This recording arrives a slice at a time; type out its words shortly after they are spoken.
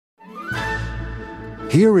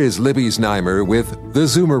Here is Libby Znaimer with the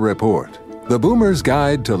Zoomer Report, the Boomer's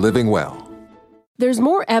Guide to Living Well. There's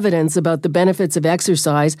more evidence about the benefits of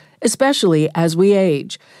exercise, especially as we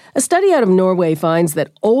age. A study out of Norway finds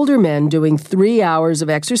that older men doing 3 hours of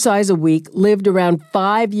exercise a week lived around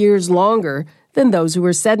 5 years longer than those who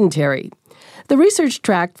were sedentary. The research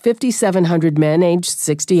tracked 5,700 men aged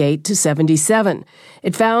 68 to 77.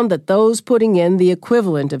 It found that those putting in the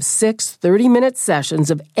equivalent of 6 30-minute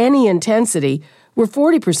sessions of any intensity were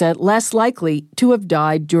 40% less likely to have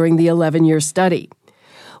died during the 11-year study.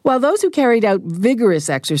 While those who carried out vigorous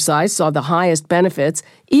exercise saw the highest benefits,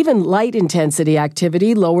 even light-intensity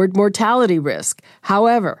activity lowered mortality risk.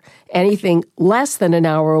 However, anything less than an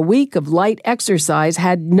hour a week of light exercise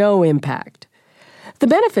had no impact. The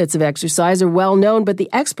benefits of exercise are well known, but the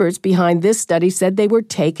experts behind this study said they were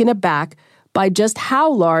taken aback by just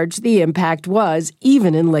how large the impact was,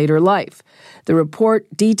 even in later life. The report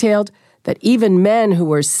detailed that even men who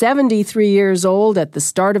were 73 years old at the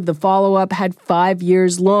start of the follow-up had 5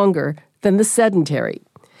 years longer than the sedentary.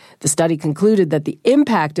 The study concluded that the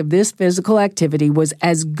impact of this physical activity was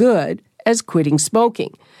as good as quitting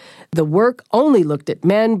smoking. The work only looked at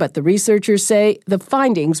men, but the researchers say the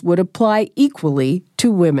findings would apply equally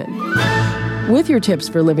to women. With your tips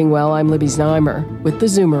for living well, I'm Libby Znaimer with the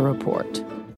Zoomer Report.